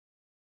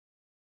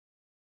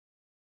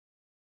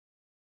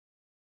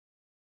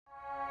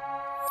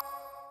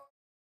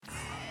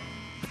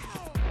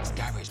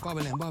garage,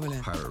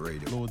 bubbling. Pirate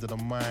radio. Lord of the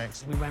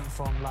Mics. We went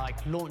from like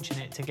launching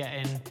it to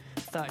getting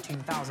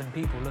 13,000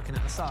 people looking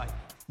at the site.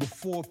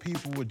 Before,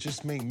 people would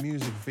just make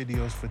music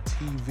videos for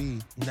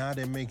TV. Now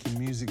they're making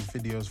music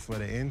videos for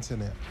the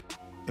internet.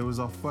 It was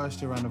our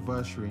first year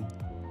anniversary.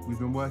 We've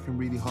been working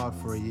really hard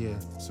for a year,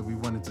 so we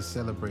wanted to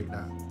celebrate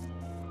that.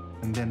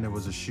 And then there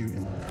was a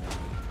shooting.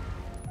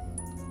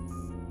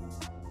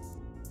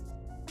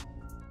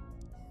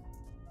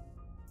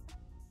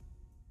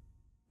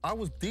 I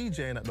was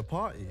DJing at the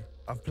party.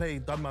 I've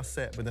done my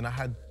set, but then I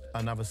had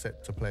another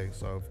set to play,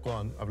 so I've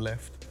gone, I've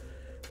left.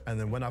 And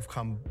then when I've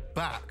come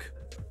back,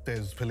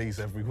 there's police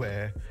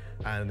everywhere,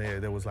 and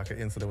there was like an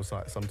incident, there was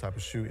like some type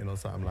of shooting or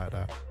something like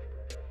that.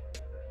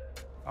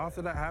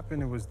 After that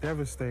happened, it was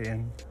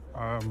devastating.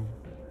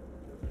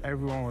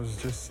 Everyone was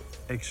just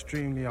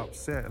extremely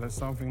upset that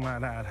something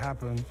like that had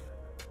happened.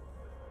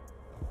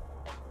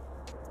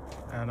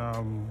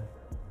 And,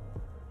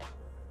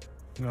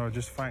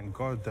 just thank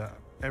God that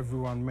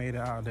everyone made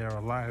it out there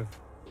alive.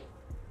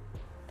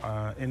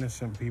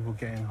 Innocent people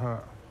getting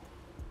hurt.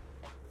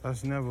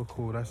 That's never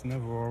cool, that's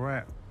never all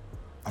right.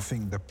 I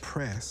think the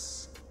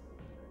press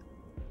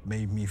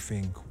made me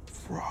think,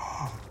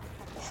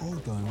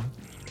 hold on.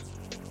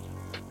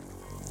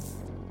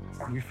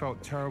 We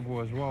felt terrible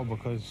as well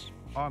because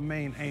our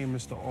main aim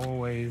is to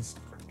always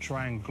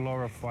try and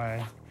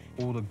glorify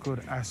all the good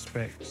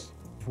aspects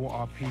of what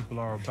our people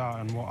are about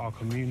and what our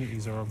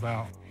communities are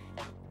about.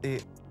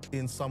 It,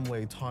 in some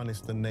way,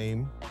 tarnished the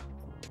name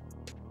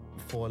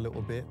for a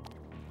little bit,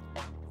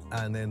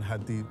 and then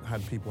had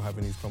people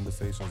having these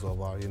conversations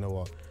of, you know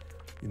what,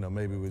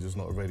 maybe we're just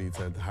not ready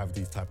to have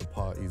these type of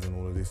parties and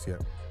all of this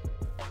yet.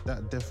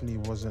 That definitely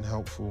wasn't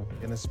helpful,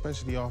 and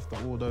especially after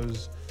all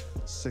those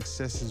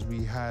successes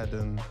we had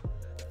and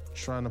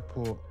trying to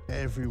put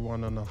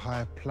everyone on a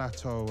high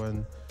plateau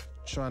and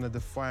trying to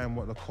define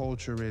what the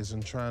culture is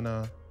and trying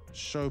to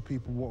show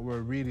people what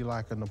we're really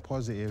like and the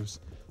positives,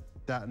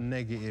 that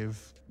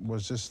negative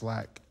was just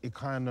like, it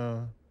kind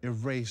of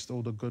erased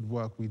all the good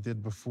work we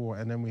did before,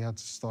 and then we had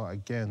to start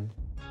again.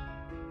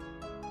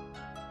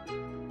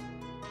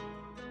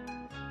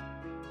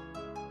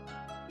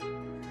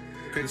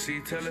 Good to see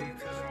you, tell it.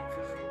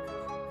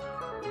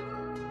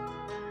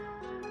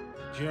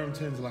 GRM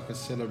 10 is like a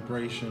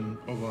celebration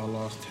of our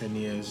last 10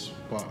 years,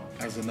 but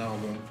as an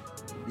album.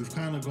 We've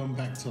kind of gone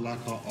back to like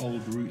our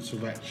old roots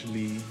of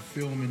actually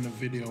filming the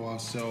video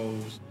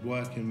ourselves,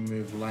 working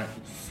with like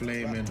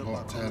flaming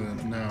hot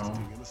talent now.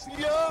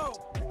 Yo!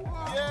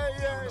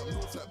 Yeah.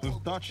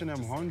 With Dutch and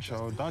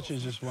Honcho, Dutch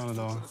is just one of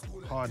the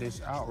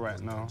hardest out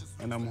right now,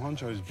 and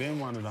Honcho has been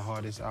one of the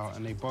hardest out,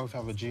 and they both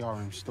have a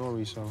GRM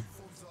story, so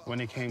when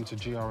it came to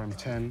GRM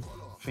 10,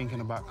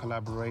 thinking about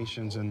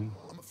collaborations and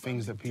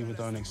things that people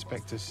don't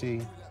expect to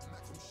see,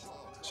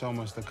 it's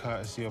almost the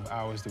courtesy of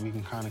ours that we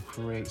can kind of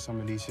create some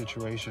of these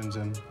situations,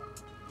 and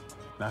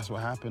that's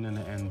what happened in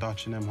the end.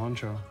 Dutch and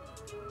Honcho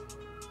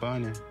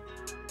burning.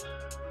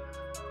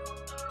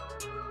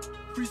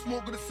 Free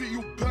smoke, gonna see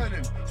you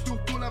burning. Still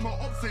feel like my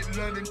ops ain't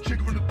learning.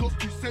 Trigger on the dog's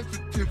too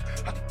sensitive.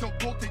 Had to tell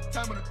bro, take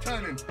time on the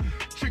turning.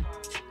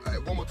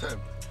 Alright, one more time.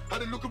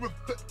 Had a look at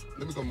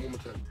let me go one more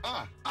time.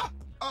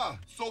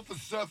 So for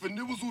surfing,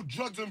 it was all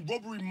drugs and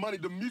robbery money.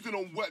 The music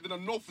don't work, then I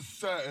know for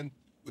certain.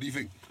 What do you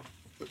think?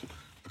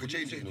 I could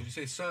change it. Did you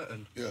say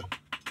certain? Yeah.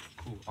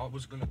 Cool. I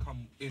was gonna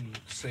come in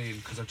saying,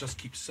 because I just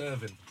keep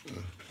serving.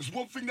 There's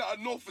one thing that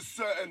I know for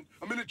certain.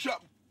 I'm in a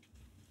trap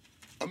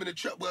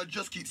where I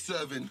just keep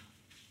serving.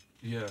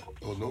 Yeah.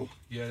 Oh no?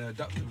 Yeah,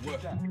 that could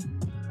work. I'm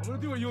gonna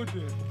do what you're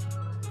doing.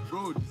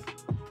 Bro,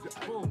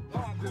 Cool.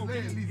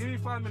 Give me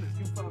 5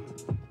 minutes.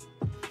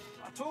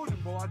 I told him,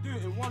 bro, I do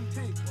it in one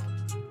take, bro.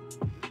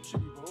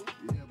 Shitty, bro.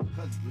 Yeah,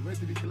 because we're ready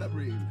to be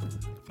collaborating.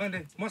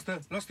 Monday, master,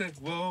 lost it,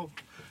 whoa.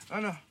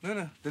 No.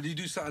 Did you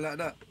do something like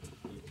that? Do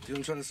you know what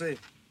I'm trying to say?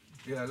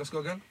 Yeah, let's go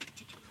again.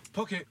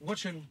 Pocket,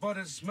 watching,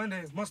 brothers,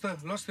 Monday, master,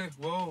 lost it,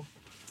 whoa.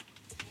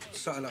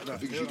 Something like that. I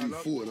think you should do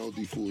 4 and I'll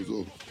do 4 as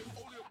well.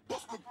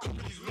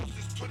 Companies lost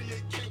this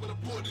 28K when I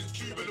bought this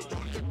tube and the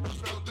road get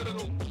pushed out, then I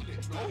don't want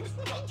it. Now it's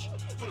Dutch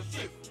for the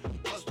 5th.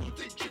 I still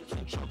take trips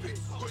and trumpets.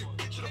 Got your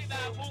bitch in the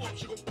phone,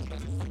 she gon' put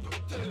that in sick. I'm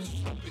telling you,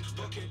 stop it.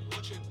 Pocket,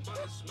 watching,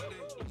 brothers,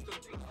 Monday,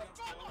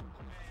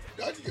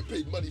 I can get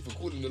paid money for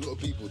calling a lot of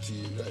people to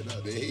you right now.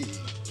 They hate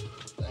you.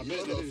 Like, you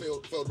know a lot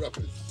of failed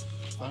rappers.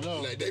 I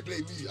know. Like, they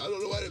blame me. I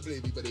don't know why they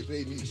blame me, but they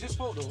blame me. It's his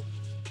fault, though.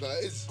 Nah,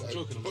 it is. I'm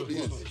joking.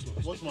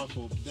 What's my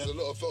fault? There's a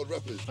lot of failed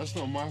rappers. That's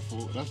not my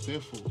fault, that's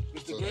their fault.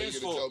 So now you're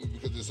gonna tell me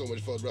because there's so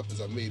much failed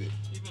rappers, I made it.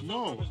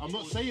 No, I'm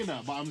not saying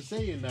that, but I'm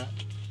saying that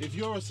if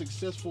you're a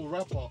successful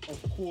rapper,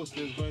 of course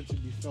there's going to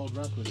be failed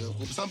rappers. Yeah,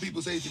 well, some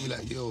people say to me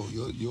like, yo,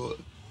 you're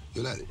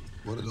like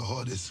one of the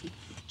hardest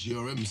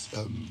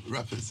GRM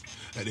rappers,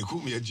 and they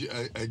call me a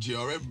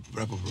GRM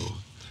rapper, bro.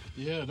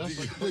 Yeah, that's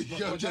you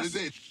know what I'm trying to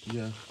say?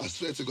 Yeah. I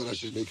swear to God, I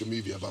should make a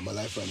movie about my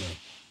life right now.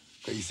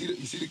 Okay, you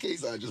see the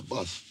case that I just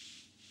bust,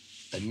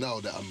 and now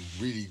that I'm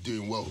really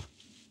doing well,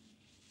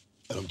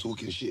 and I'm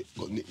talking shit,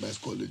 got nicked by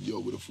Scotland,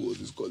 yo, with the force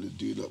in Scotland,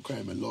 doing up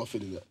crime and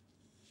laughing and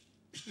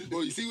that.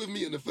 Bro, you see with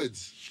me and the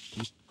feds,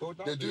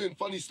 They're doing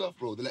funny stuff,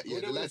 bro. They're like, yeah,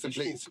 the license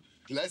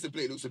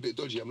plate looks a bit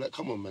dodgy. I'm like,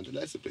 come on, man, the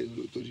license plate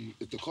looks dodgy.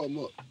 Is the car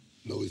not?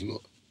 No, it's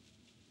not.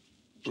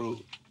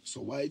 Bro,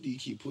 so why do you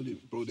keep pulling?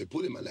 Bro, they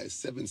pull him at like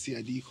 7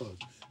 CID cars.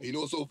 And you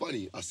know what's so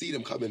funny? I see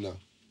them coming now.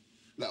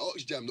 Like,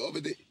 Ox Jam, the other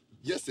day,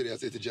 yesterday I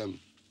said to Jam,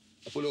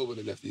 I pull over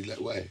the left. He's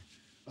like, why?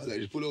 I was like,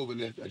 just pull over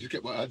left. I just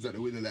kept my hands out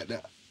the window like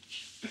that.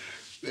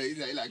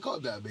 He's like,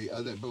 calm down, mate. I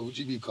was like, bro, what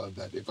do you mean calm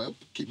down? If I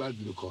keep my hands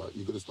in the car,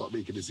 you're going to start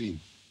making a scene.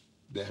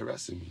 They're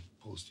harassing me,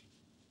 Posty.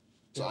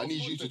 So I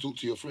need you to talk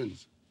to your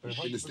friends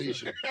in the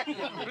station.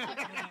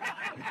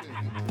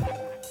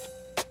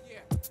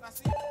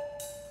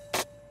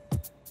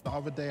 The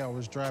other day I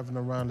was driving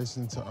around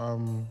listening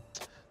to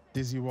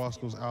Dizzy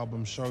Rascal's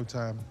album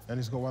Showtime, and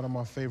it's got one of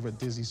my favorite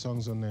Dizzy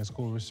songs on there. It's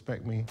called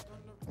Respect Me.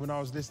 When I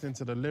was listening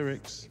to the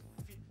lyrics,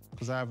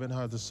 because I haven't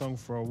heard the song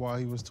for a while,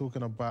 he was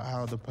talking about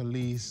how the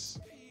police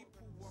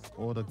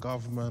or the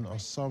government or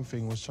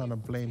something was trying to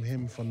blame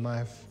him for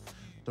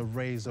the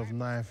rise of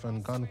knife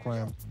and gun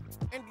crime.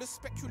 Endless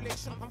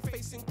speculation, I'm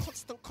facing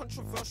constant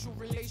controversial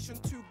relation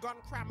to gun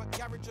crime, a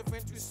garage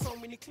event with so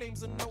many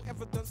claims and no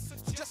evidence,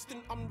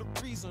 suggesting I'm the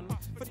reason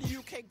for the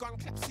UK gun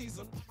clap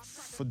season.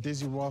 For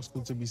Dizzy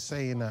Rascal to be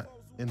saying that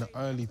in the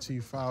early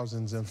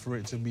 2000s and for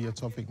it to be a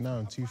topic now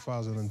in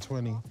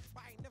 2020,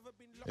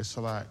 it's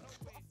like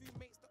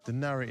the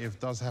narrative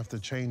does have to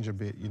change a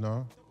bit, you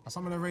know?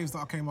 Some of the raves that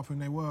I came up in,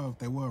 they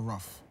were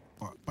rough.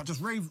 But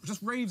just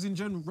raves in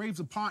general, raves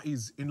of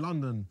parties in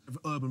London,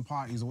 urban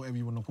parties or whatever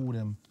you want to call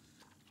them,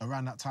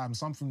 around that time,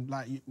 something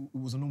like, it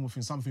was a normal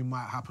thing, something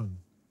might happen.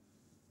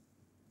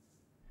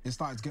 It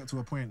started to get to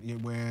a point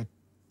where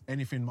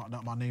anything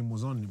that my name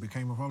was on, it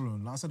became a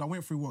problem. Like I said, I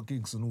went through what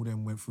Giggs and all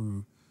them went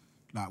through,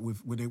 like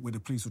where the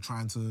police were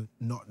trying to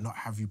not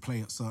have you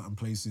play at certain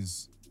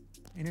places.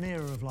 In an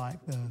era of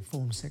like the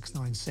Form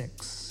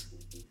 696,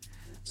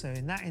 so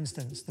in that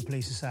instance, the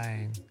police are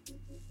saying,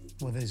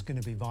 well, there's going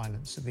to be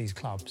violence at these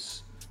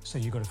clubs, so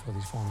you've got to fill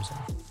these forms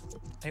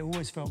in. It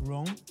always felt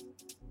wrong,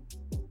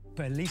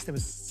 but at least there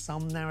was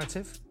some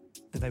narrative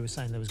that they were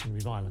saying there was going to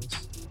be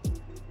violence.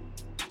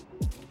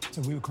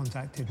 So we were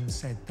contacted and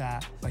said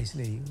that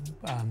basically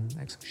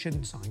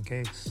shouldn't sign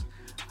Giggs,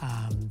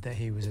 that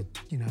he was a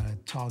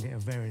target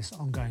of various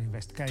ongoing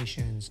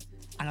investigations.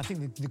 And I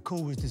think the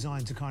call was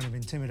designed to kind of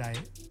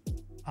intimidate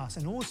us.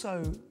 And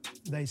also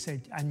they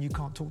said, and you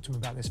can't talk to him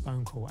about this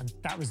phone call. And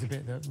that was the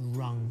bit that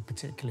rung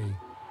particularly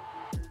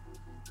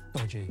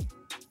dodgy.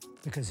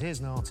 Because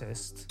here's an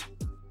artist,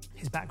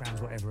 his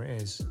background's whatever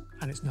it is,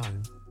 and it's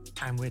known.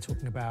 And we're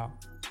talking about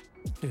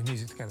doing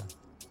music together.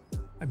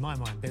 In my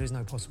mind, there is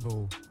no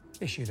possible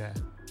issue there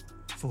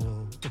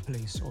for the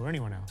police or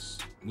anyone else.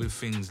 With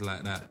things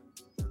like that,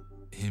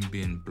 him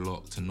being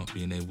blocked and not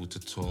being able to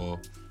tour,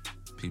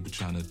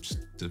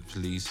 the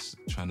police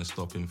trying to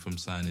stop him from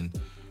signing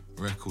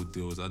record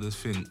deals, I just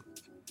think,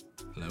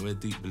 like, we're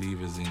deep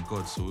believers in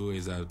God, so we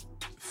always have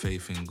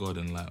faith in God,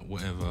 and like,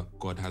 whatever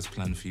God has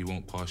planned for you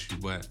won't pass you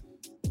by.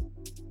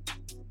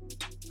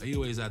 He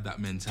always had that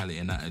mentality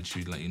and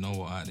attitude, like, you know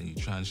what, then you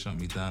try and shut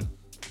me down,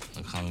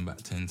 I'm coming back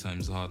 10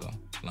 times harder.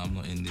 Like, I'm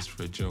not in this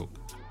for a joke.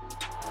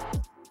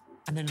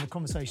 And then in the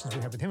conversations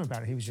we had with him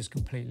about it, he was just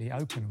completely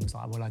open and was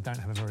like, well, I don't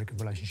have a very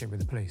good relationship with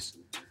the police,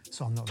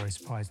 so I'm not very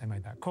surprised they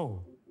made that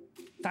call.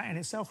 That in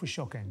itself was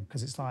shocking,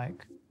 because it's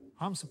like,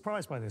 I'm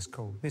surprised by this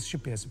call. This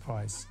should be a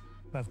surprise.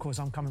 But of course,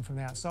 I'm coming from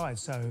the outside,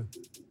 so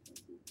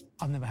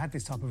I've never had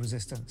this type of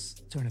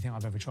resistance to anything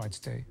I've ever tried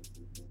to do.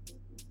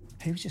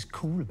 He was just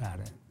cool about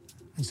it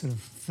and sort of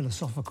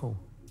philosophical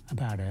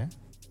about it.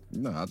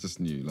 No, I just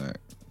knew, like,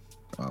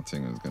 our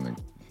thing was going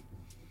to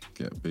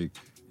get big,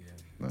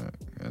 like,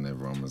 and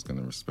everyone was going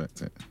to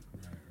respect it.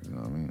 You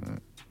know what I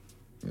mean?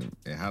 Like,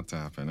 it had to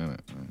happen, innit?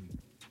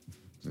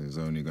 Like, it was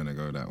only going to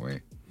go that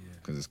way,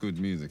 because it's good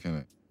music,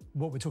 innit?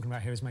 What we're talking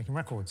about here is making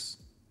records,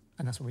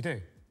 and that's what we do.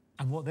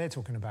 And what they're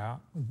talking about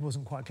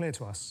wasn't quite clear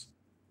to us,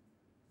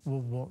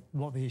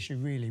 what the issue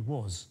really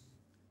was.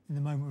 In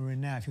the moment we're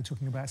in now, if you're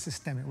talking about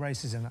systemic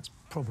racism, that's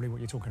probably what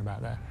you're talking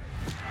about there.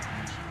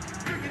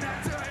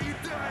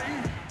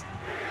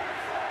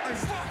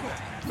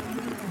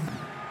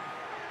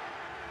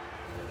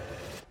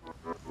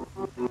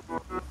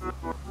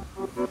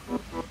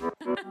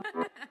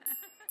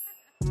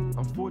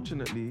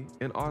 Unfortunately,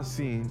 in our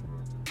scene,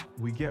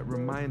 we get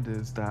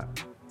reminders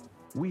that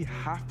we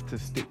have to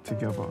stick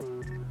together.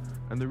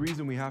 And the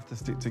reason we have to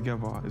stick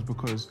together is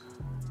because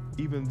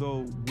even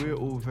though we're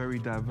all very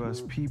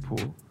diverse people,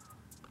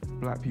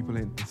 black people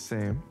ain't the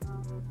same,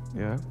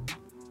 yeah?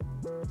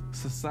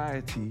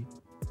 Society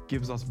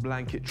gives us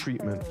blanket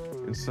treatment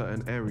in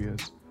certain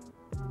areas,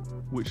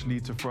 which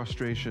lead to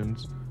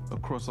frustrations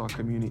across our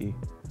community.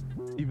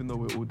 Even though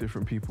we're all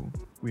different people,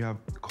 we have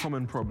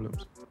common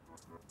problems.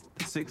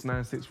 The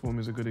 696 form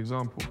is a good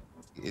example.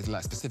 It's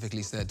like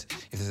specifically said,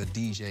 if there's a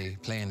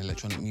DJ playing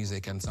electronic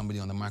music and somebody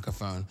on the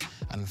microphone,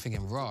 and I'm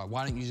thinking, raw,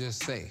 why don't you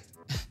just say,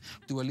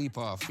 Dua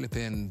Lipa,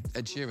 flipping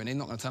Ed Sheeran, they're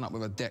not gonna turn up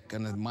with a deck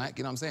and a mic,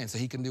 you know what I'm saying? So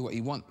he can do what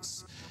he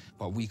wants,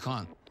 but we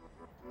can't.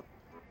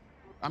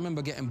 I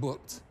remember getting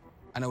booked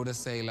And they would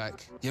just say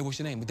like, yeah, what's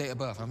your name? With date of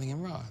birth. I'm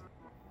thinking, rah.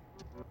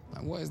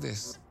 Like, what is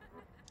this?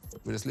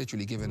 We're just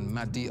literally giving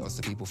mad details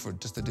to people for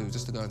just to go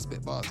and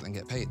spit bars and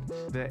get paid.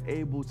 They're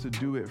able to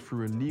do it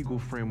through a legal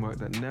framework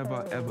that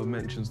never ever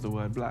mentions the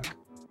word black.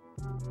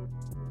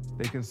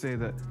 They can say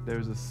that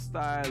there's a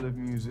style of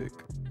music,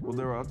 or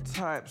there are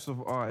types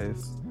of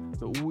artists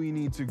that we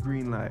need to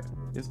greenlight.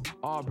 It's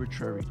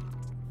arbitrary.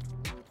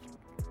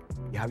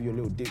 You have your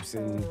little dips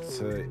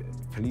into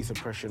police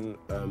oppression,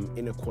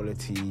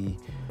 inequality,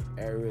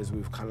 areas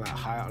with kind of like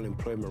higher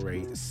unemployment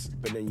rates,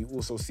 but then you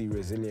also see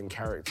resilient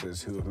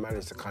characters who have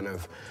managed to kind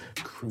of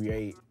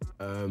create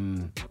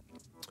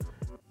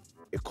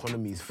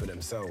economies for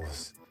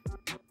themselves.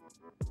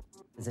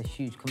 There's a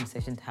huge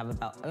conversation to have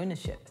about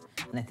ownership,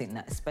 and I think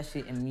that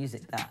especially in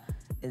music that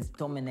is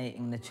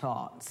dominating the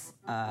charts,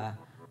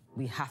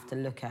 we have to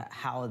look at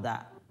how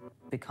that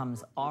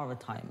becomes our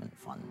retirement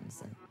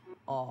funds and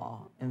our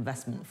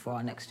investment for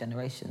our next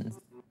generations.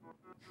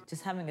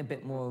 Just having a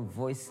bit more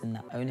voice in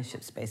that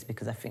ownership space,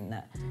 because I think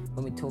that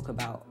when we talk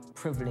about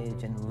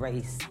privilege and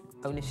race,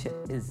 ownership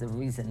is the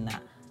reason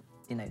that,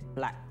 you know,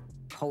 black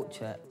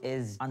culture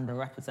is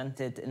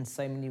underrepresented in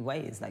so many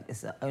ways. Like,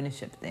 it's an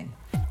ownership thing.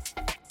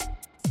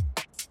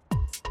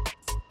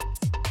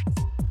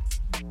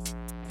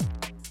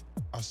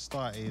 I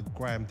started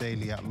Grime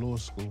Daily at law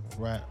school,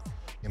 right?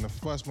 In the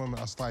first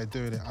moment I started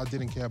doing it, I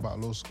didn't care about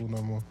law school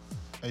no more.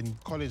 In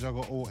college, I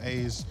got all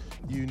A's.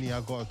 Uni, I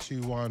got a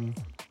 2-1.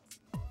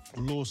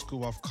 Law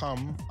school,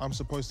 I'm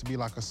supposed to be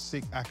like a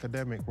sick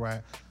academic,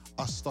 right?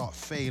 I start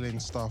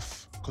failing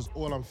stuff because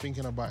all I'm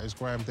thinking about is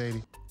Grime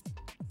Daily.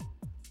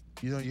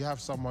 You know, you have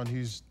someone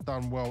who's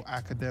done well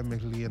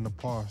academically in the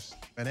past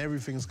and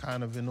everything's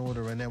kind of in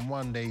order, and then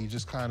one day you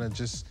just kind of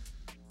just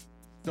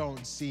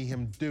don't see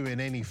him doing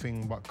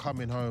anything but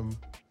coming home,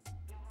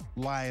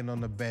 lying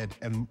on the bed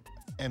and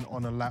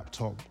on a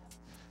laptop.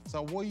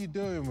 So what are you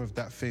doing with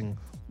that thing?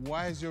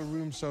 Why is your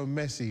room so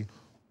messy?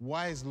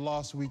 Why is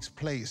last week's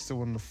plate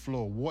still on the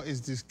floor? What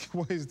is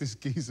this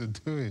geezer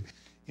doing?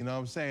 You know what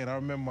I'm saying? I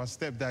remember my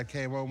stepdad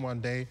came home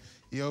one day,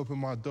 he opened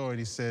my door and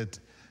he said,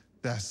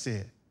 that's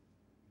it,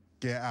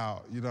 get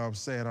out. You know what I'm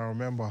saying? I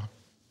remember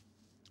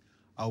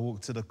I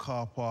walked to the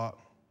car park,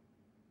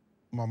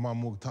 my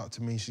mum walked up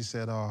to me, she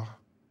said,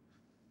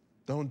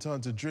 don't turn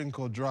to drink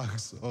or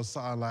drugs or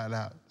something like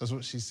that. That's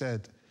what she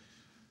said.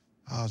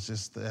 I was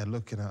just there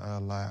looking at her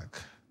like,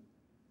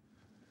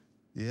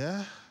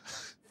 yeah?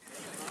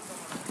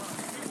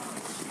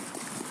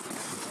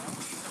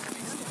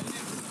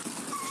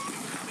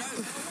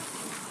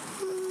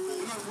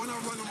 When I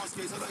run on my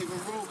skates, I don't even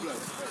roll, blood.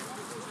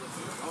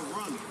 I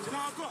run. Do you know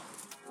what I've got?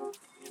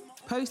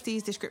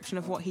 Posty's description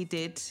of what he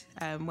did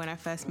when I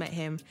first met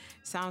him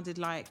sounded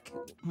like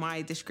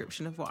my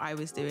description of what I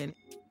was doing.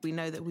 We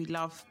know that we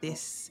love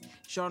this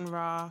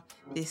genre,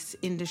 this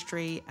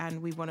industry, and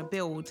we want to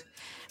build.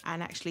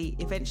 And actually,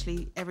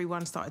 eventually,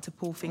 everyone started to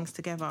pull things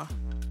together.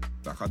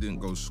 Like, I didn't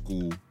go to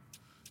school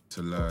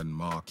to learn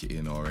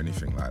marketing or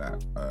anything like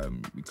that.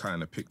 We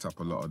kind of picked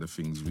up a lot of the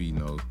things we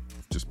know,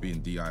 just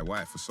being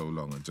DIY for so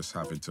long and just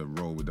having to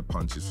roll with the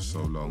punches for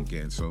so long,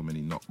 getting so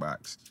many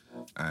knockbacks,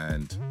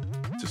 and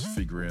just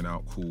figuring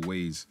out cool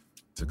ways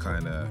to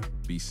kind of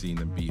be seen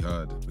and be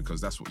heard,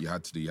 because that's what you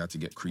had to do. You had to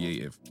get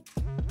creative.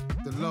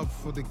 The love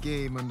for the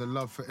game and the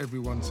love for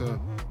everyone to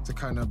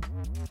kind of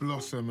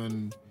blossom,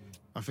 and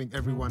I think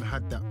everyone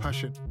had that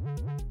passion.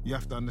 You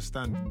have to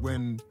understand,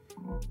 when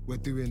we're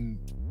doing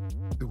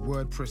the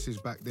word presses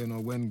back then, or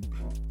when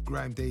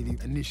Grime Daily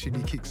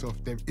initially kicks off,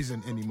 there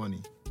isn't any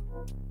money.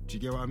 Do you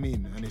get what I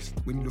mean? And it's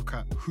when you look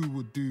at who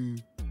would do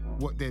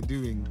what they're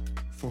doing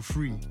for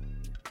free,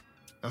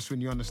 that's when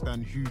you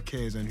understand who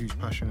cares and who's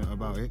passionate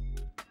about it.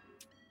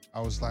 I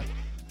was like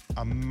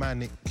a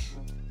manic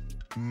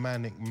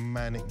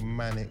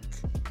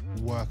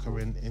worker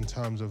in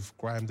terms of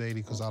Grime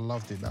Daily, because I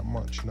loved it that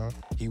much, you know?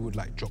 He would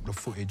like drop the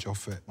footage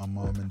off at my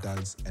mum and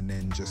dad's, and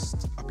then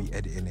just I'd be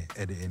editing it,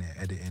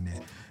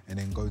 and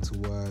then go to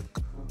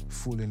work,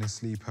 falling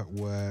asleep at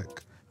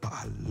work. But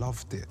I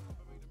loved it.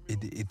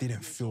 It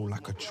didn't feel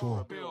like a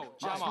chore.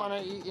 This man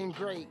ain't eating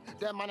great,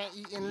 that man ain't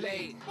eating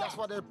late. That's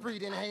why they're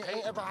breeding hate,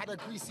 ain't ever had a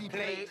greasy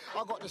plate.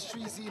 I got the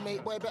streetsy,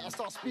 mate, boy, better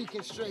start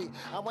speaking straight.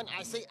 And when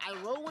I say I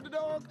roll with the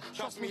dog,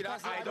 trust me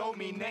that I don't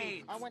mean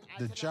Nate.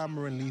 The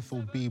Jammer and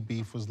Lethal B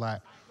beef was like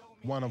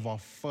one of our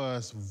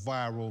first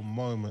viral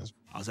moments.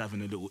 I was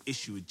having a little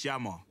issue with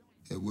Jammer.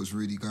 It was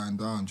really going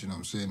down, do you know what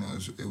I'm saying?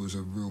 It was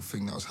a real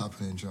thing that was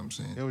happening, do you know what I'm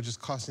saying? They were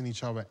just cussing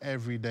each other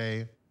every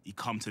day. He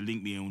come to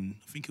link me on,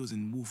 I think it was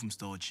in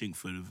Walthamstow or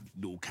Chinkford, a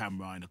little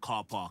camera in a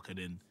car park, and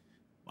then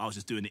I was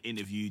just doing an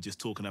interview, just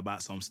talking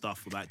about some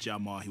stuff about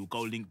Jammer. He'll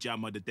go link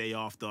Jammer the day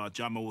after.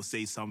 Jammer will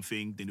say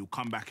something, then he'll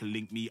come back and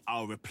link me,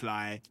 I'll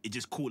reply. It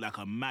just caught like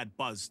a mad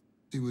buzz.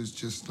 It was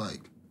just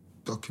like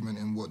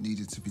documenting what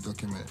needed to be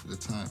documented at the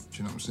time, do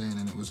you know what I'm saying?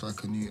 And it was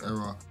like a new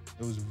era.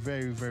 It was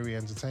very, very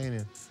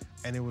entertaining,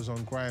 and it was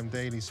on Grime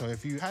Daily. So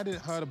if you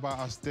hadn't heard about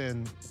us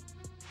then,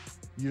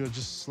 you're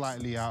just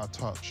slightly out of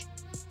touch.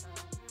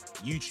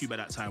 YouTube at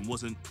that time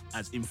wasn't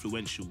as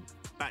influential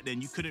back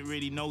then you couldn't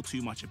really know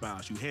too much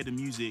about us. You hear the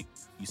music,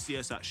 you see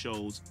us at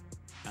shows,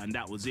 and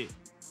that was it.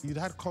 You'd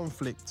had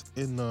conflict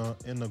in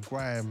the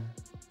grime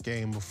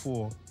game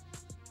before.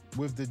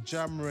 With the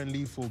Jammer and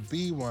Lethal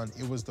B one,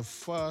 it was the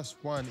first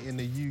one in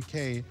the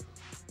UK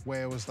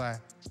where it was like,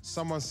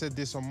 someone said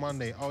this on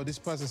Monday, oh, this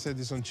person said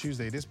this on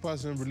Tuesday, this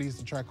person released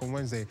the track on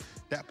Wednesday,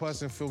 that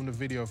person filmed the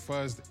video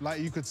Thursday.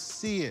 Like, you could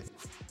see it.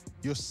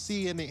 You're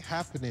seeing it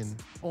happening.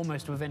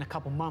 Almost within a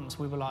couple months,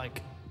 we were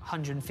like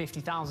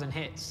 150,000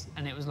 hits,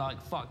 and it was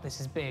like, fuck, this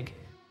is big.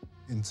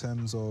 In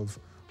terms of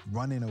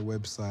running a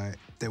website,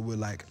 there were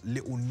like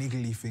little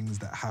niggly things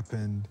that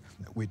happened,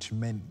 which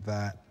meant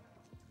that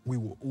we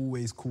were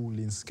always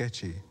calling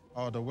sketchy.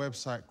 Oh, the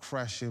website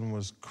crashing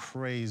was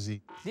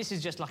crazy. This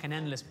is just like an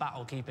endless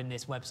battle keeping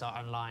this website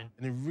online.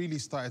 And it really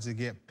started to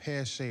get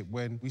pear-shaped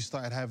when we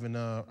started having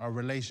a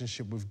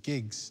relationship with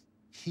Giggs.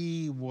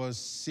 He was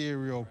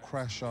serial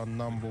crasher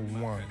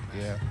 #1,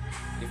 yeah.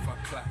 If I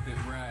clap it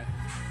right,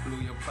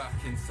 blew your back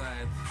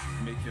inside,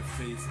 make your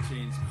face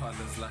change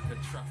colours like a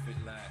traffic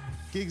light.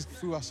 Giggs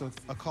threw us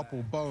a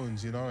couple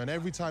bones, you know, and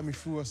every time he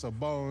threw us a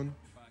bone,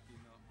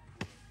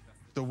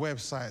 the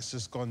website's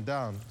just gone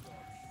down.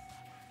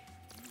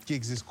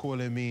 Giggs is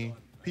calling me,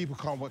 people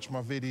can't watch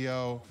my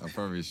video. I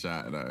probably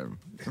shouted at him.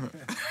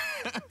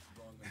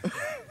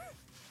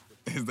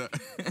 Is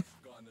that...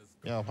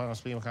 Yo,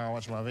 people can't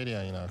watch my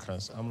video, you know,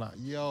 because I'm like,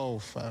 yo,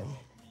 fam,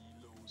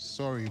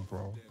 sorry,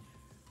 bro.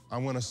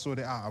 I'm gonna sort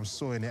it out. I'm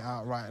sorting it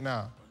out right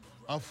now.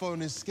 I'm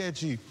phoning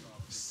Sketchy.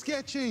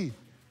 Sketchy,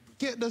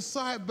 get the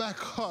site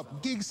back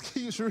up. Giggs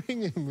keeps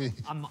ringing me.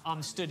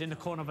 I'm stood in the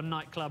corner of a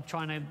nightclub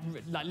trying to,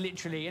 like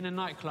literally in a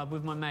nightclub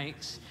with my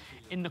mates,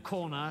 in the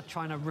corner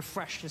trying to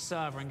refresh the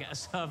server and get a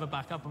server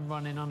back up and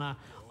running on an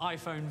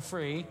iPhone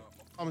 3.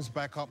 Comes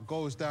back up,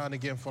 goes down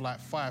again for like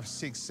 5,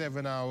 6,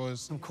 7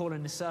 hours. I'm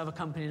calling the server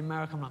company in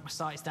America. I'm like, my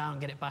site's down,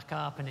 get it back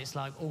up, and it's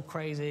like all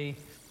crazy.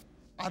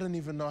 I don't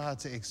even know how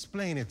to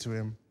explain it to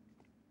him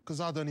because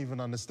I don't even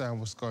understand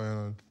what's going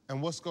on.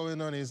 And what's going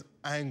on is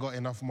I ain't got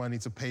enough money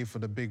to pay for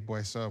the big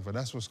boy server.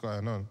 That's what's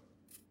going on.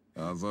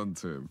 I was on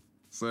to him.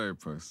 Sorry,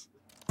 puss.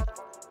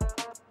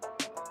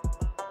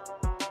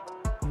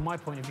 From my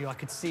point of view, I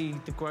could see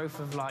the growth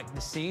of like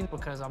the scene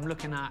because I'm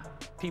looking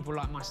at people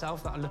like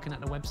myself that are looking at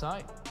the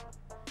website.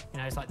 You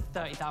know, it's like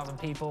 30,000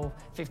 people,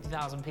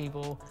 50,000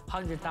 people,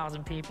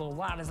 100,000 people.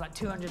 Wow, there's like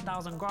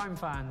 200,000 grime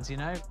fans, you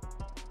know?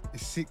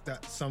 It's sick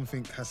that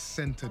something has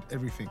centered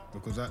everything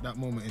because at that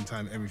moment in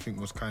time, everything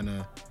was kind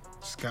of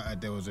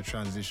scattered. There was a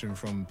transition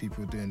from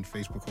people doing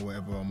Facebook or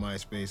whatever or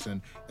MySpace,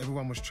 and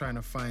everyone was trying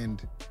to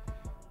find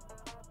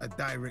a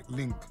direct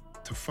link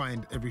to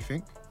find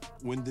everything.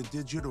 When the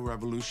digital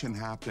revolution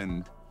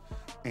happened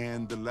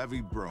and the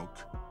levee broke,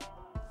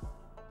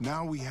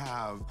 now we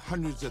have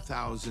hundreds of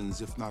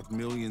thousands, if not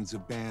millions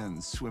of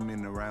bands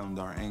swimming around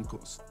our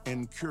ankles.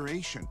 And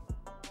curation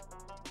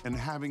and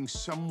having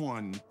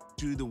someone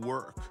do the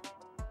work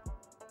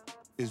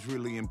is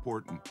really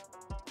important.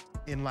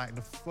 In like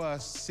the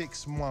first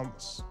 6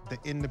 months, the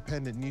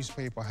independent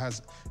newspaper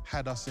has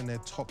had us in their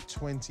top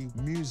 20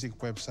 music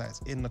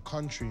websites in the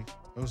country.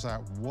 It was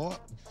like,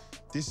 what?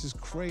 This is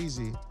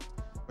crazy.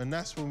 And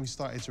that's when we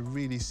started to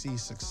really see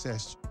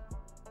success.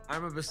 I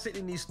remember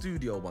sitting in the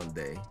studio one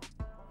day,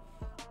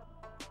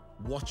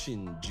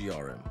 watching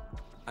GRM.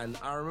 And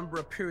I remember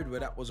a period where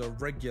that was a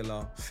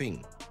regular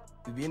thing.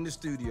 You'd be in the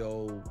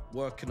studio,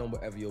 working on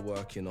whatever you're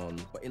working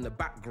on, but in the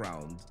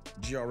background,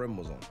 GRM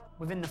was on.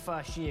 Within the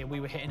first year,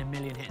 we were hitting 1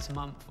 million hits a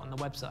month on the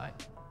website,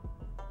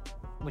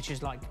 which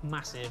is like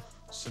massive.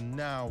 So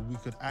now we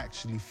could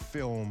actually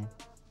film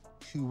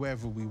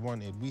whoever we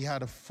wanted. We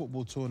had a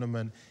football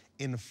tournament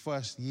in the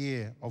first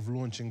year of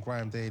launching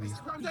Grime Daily.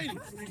 Grime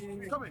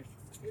Daily, come here.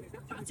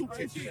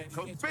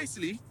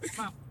 Basically,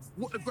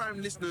 what the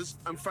Grime listeners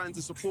and fans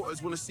and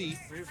supporters want to see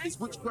is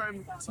which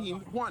Grime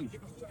team won.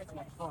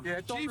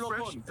 Yeah,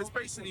 G-Fresh has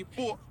basically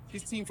bought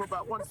his team for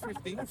about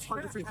 150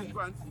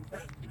 grand,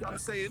 you know what I'm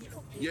saying?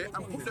 Yeah,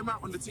 and put them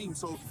out on the team.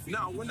 So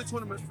now, when the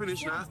tournament's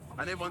finished now,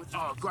 and everyone's,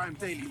 oh, Grime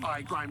Daily,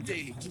 Grime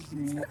Daily.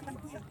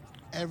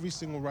 Every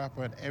single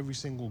rapper and every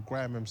single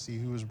Grime MC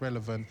who was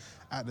relevant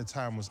at the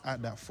time was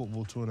at that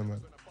football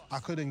tournament. I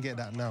couldn't get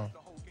that now.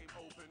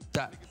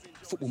 That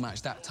football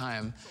match, that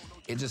time,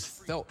 it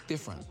just felt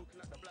different.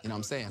 You know what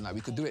I'm saying? Like,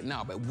 we could do it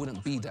now, but it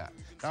wouldn't be that.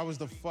 That was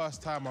the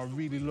first time I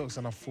really looked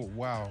and I thought,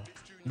 wow,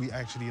 we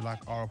actually like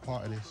are a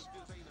part of this.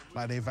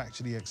 Like, they've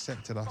actually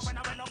accepted us.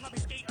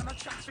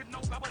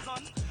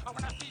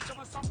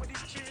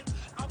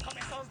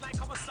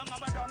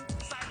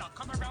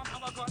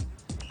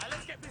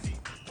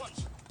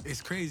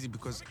 It's crazy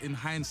because in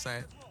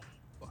hindsight,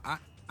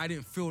 I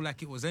didn't feel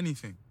like it was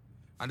anything.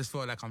 I just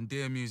felt like I'm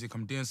doing music,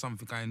 I'm doing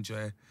something I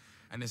enjoy.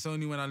 And it's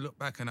only when I look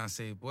back and I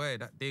say, boy,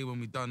 that day when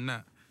we done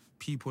that,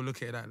 people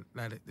look at that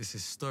like this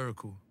is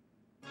historical.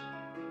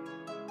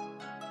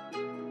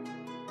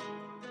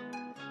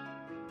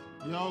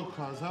 Yo,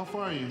 cuz, how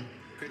far are you?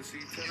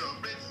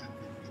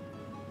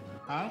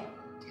 Huh?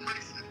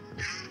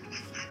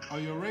 Oh,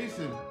 you're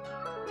racing?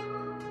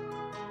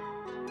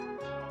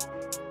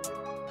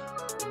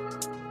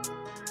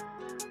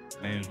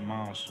 name's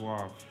Miles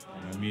Suave.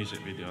 I'm a music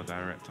video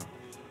director.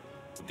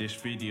 This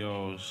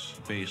video's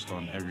based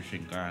on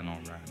everything going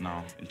on right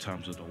now in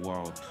terms of the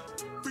world.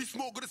 Free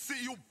smoke, got the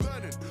city all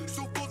burning.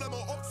 Still feel like my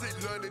ops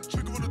ain't learning.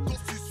 Trigger on the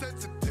dots too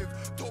sensitive.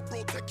 Top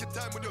bro, take your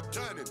time when you're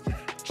turning.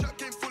 Track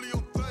game fully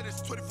on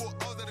furnace, 24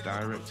 hours at a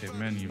Directed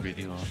many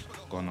videos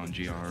gone on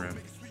GRM.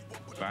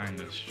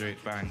 Bangers,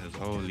 straight bangers,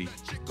 holy.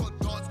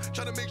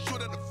 trying to make sure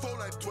that the phone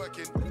line's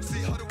working. See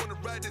how they wanna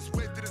ride this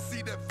wave, didn't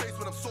see their face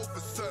when I'm sofa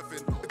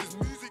surfing. If this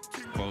music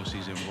team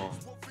Bossy's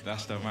involved.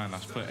 That's the man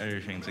that's put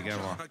everything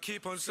together. I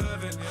keep on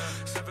serving.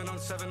 7 on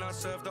 7, I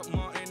served up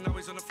Martin, now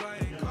he's on the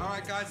flying. All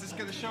right, guys, let's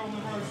get the show on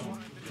the road.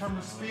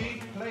 Camera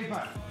speed,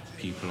 playback.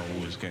 People are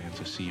always getting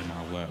to see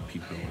my work.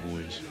 People are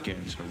always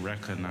getting to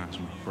recognize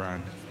my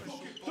brand.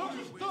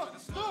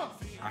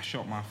 Stop! I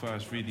shot my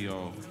first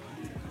video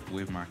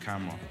with my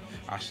camera.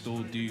 I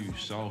still do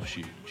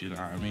self-shoot, do you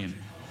know what I mean?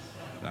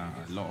 A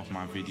lot of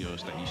my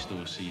videos that you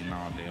still see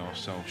now, they are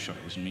self-shot.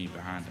 It's me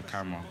behind the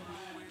camera.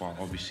 But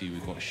obviously we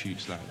got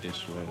shoots like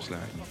this where it's like,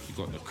 you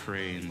got the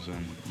cranes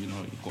and, you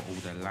know, you got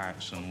all the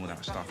lights and all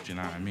that stuff, do you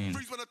know what I mean?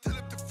 When I tell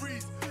him to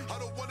freeze, I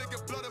don't wanna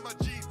get blood in my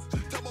jeans.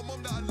 Tell my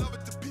mom that I love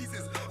it to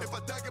pieces. If I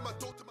die, get my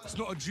daughter. It's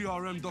not a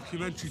GRM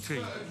documentary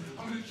thing.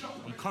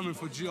 I'm coming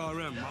for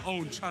GRM, my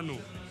own channel.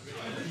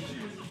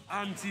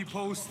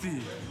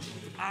 Anti-Posty.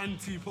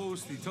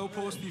 Tell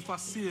Posty if I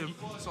see him,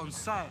 it's on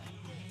site.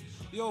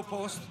 Yo,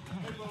 Post,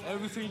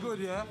 everything good,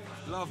 yeah?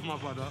 Love, my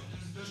brother.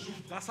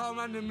 That's how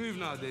man they move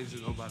nowadays,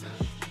 you know, brother.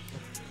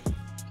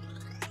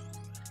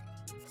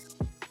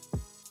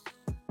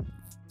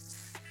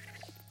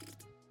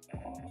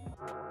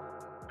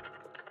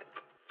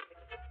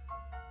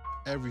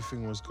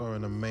 Everything was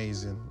going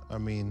amazing. I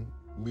mean,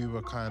 we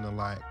were kind of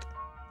like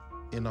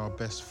in our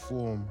best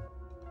form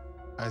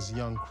as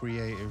young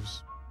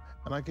creatives.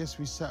 And I guess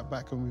we sat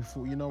back and we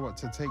thought, you know what,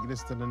 to take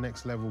this to the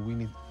next level, we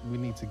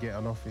need to get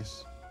an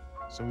office.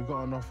 So we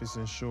got an office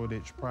in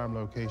Shoreditch, prime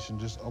location,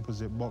 just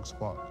opposite Box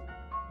Park.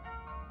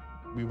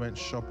 We went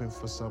shopping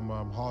for some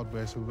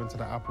hardware, so we went to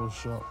the Apple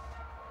shop.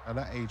 At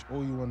that age,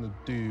 all you want to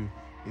do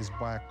is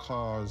buy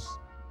cars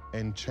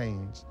and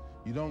chains.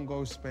 You don't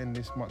go spend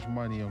this much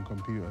money on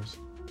computers.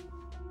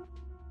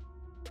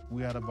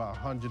 We had about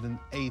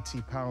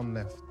 £180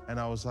 left, and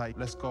I was like,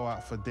 let's go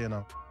out for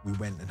dinner. We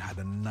went and had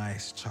a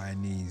nice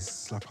Chinese,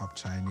 slap-up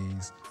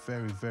Chinese.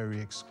 Very,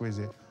 very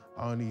exquisite.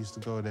 I only used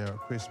to go there at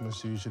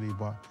Christmas usually,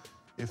 but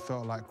it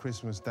felt like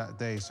Christmas that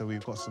day, so we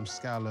got some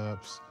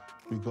scallops,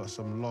 we got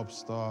some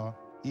lobster,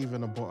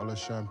 even a bottle of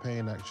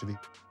champagne, actually.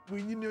 Well,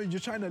 you know, you're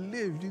trying to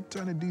live, you're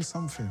trying to do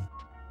something.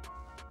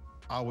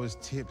 I was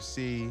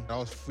tipsy, I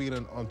was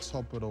feeling on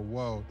top of the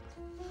world.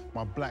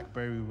 My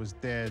BlackBerry was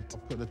dead. I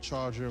put the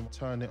charger in,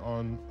 turned it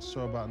on,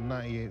 saw about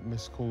 98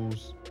 missed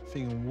calls,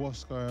 thinking,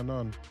 what's going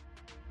on?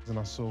 And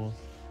I saw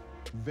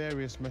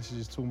various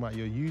messages talking about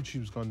your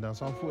YouTube's gone down,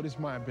 so I thought this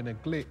might have been a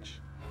glitch.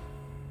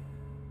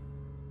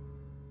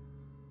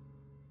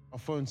 I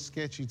phoned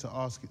Sketchy to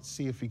ask it,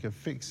 see if he could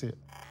fix it.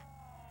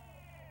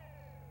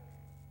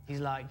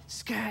 He's like,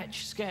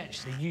 Sketch,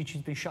 the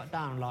YouTube's been shut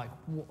down, like,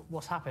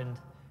 what's happened?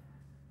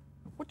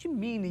 What do you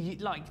mean, the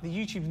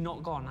YouTube's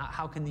not gone?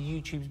 How can the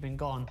YouTube's been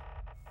gone?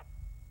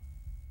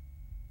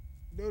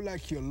 You know,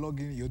 like you're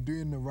logging, you're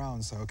doing the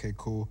rounds, so okay,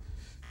 cool,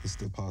 it's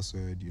the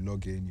password, you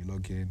log in,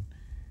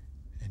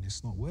 and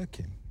it's not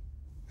working.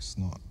 It's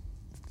not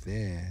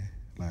there,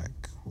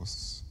 like,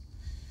 what's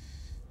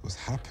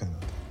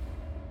happened?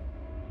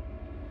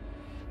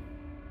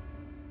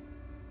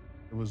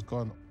 It was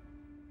gone.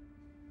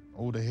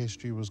 All the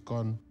history was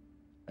gone.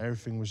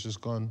 Everything was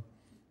just gone.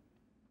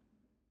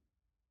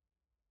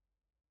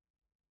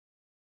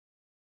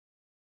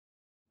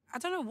 I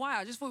don't know why,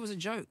 I just thought it was a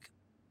joke.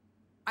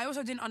 I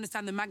also didn't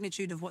understand the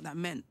magnitude of what that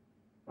meant.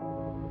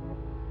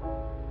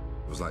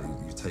 It was like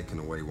you've taken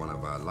away one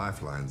of our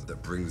lifelines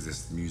that brings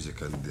this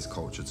music and this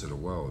culture to the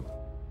world.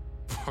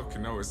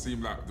 Fucking hell, it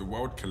seemed like the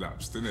world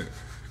collapsed, didn't it?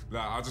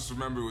 Like, I just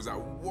remember it was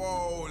like,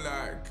 whoa,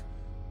 like,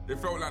 it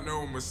felt like no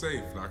one was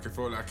safe. Like, it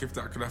felt like if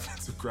that could happen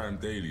to Grime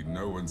Daily,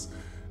 no one's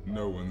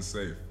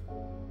safe.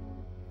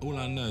 All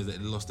I know is that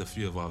they lost a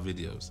few of our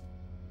videos.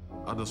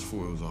 I just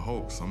thought it was a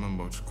hoax. I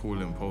remember just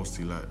calling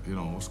Posty like, you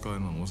know, what's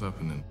going on, what's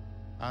happening?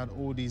 I had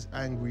all these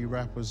angry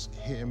rappers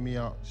hitting me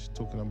up,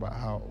 talking about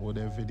how all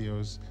their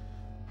videos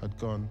had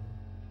gone.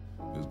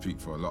 It was peak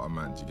for a lot of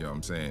man, do you get what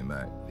I'm saying?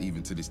 Like,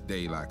 even to this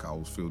day, like, I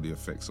always feel the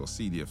effects or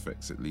see the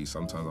effects at least.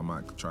 Sometimes I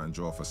might try and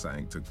draw for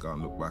something to go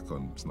and look back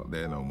on. It's not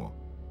there no more.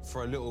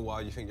 For a little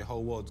while, you think your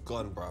whole world's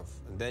gone, bruv.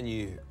 And then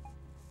you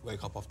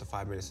wake up after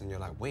 5 minutes and you're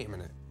like, wait a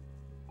minute,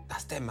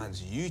 that's their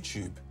man's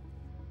YouTube.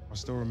 I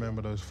still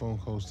remember those phone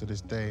calls to this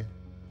day.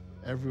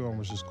 Everyone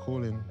was just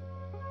calling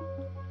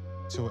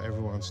till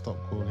everyone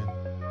stopped calling.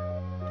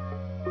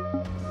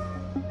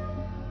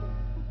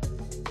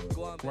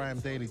 Grime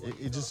Daily,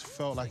 it just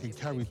felt like it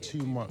carried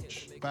too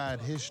much bad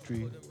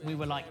history. We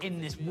were like in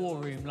this war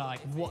room,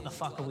 like, what the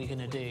fuck are we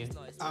gonna do?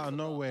 Out of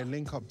nowhere,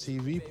 Link Up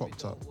TV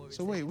popped up.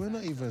 So wait, we're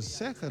not even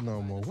second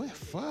no more, we're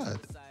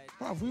third.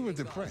 Bruv, we were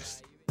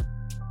depressed.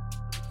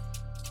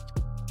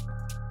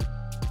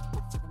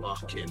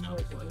 Fucking hell,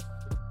 boy.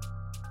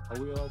 Are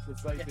we allowed to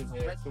vape in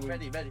here?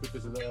 Ready.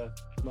 Because of the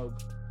smoke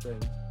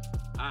thing.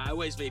 I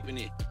always vape in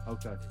here.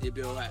 Okay. You'll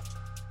be alright.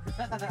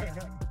 I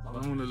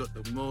want to look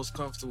the most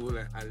comfortable.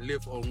 Like, I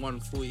live on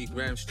 140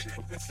 Grime Street.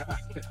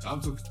 I'm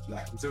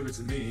talking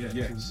to me, yeah.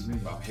 Yes.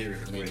 But I'm hearing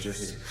it.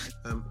 Just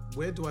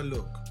Where do I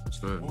look?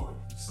 So,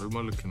 where am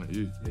I looking at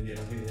you? Yeah.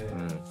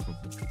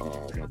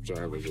 Oh, my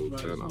drivers all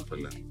turn up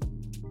and that.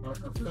 Our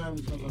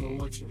family's not gonna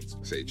watch it.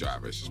 I say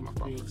driver, it's just my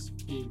brother.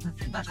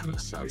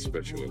 Sounds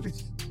special.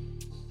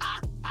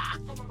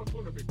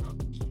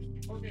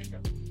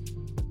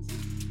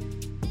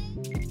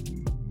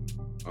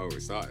 Oh, we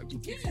started?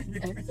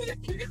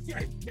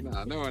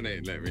 Nah, no one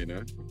ain't let me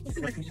know.